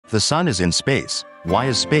If the sun is in space, why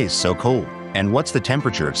is space so cold? And what's the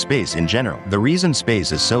temperature of space in general? The reason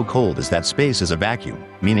space is so cold is that space is a vacuum,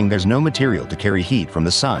 meaning there's no material to carry heat from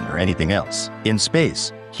the sun or anything else. In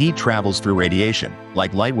space, heat travels through radiation,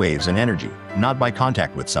 like light waves and energy, not by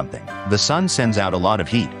contact with something. The sun sends out a lot of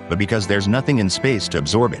heat, but because there's nothing in space to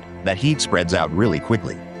absorb it, that heat spreads out really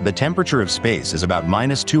quickly. The temperature of space is about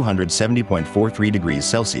 -270.43 degrees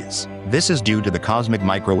Celsius. This is due to the cosmic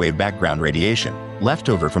microwave background radiation, left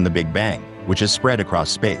over from the Big Bang, which is spread across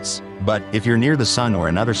space. But if you're near the sun or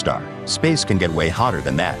another star, space can get way hotter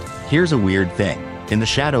than that. Here's a weird thing. In the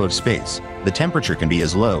shadow of space, the temperature can be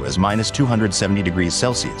as low as -270 degrees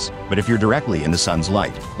Celsius, but if you're directly in the sun's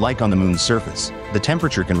light, like on the moon's surface, the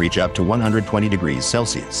temperature can reach up to 120 degrees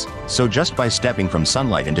Celsius. So just by stepping from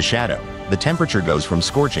sunlight into shadow, the temperature goes from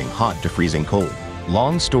scorching hot to freezing cold.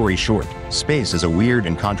 Long story short, space is a weird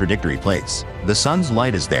and contradictory place. The sun's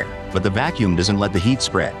light is there, but the vacuum doesn't let the heat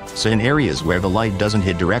spread, so in areas where the light doesn't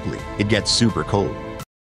hit directly, it gets super cold.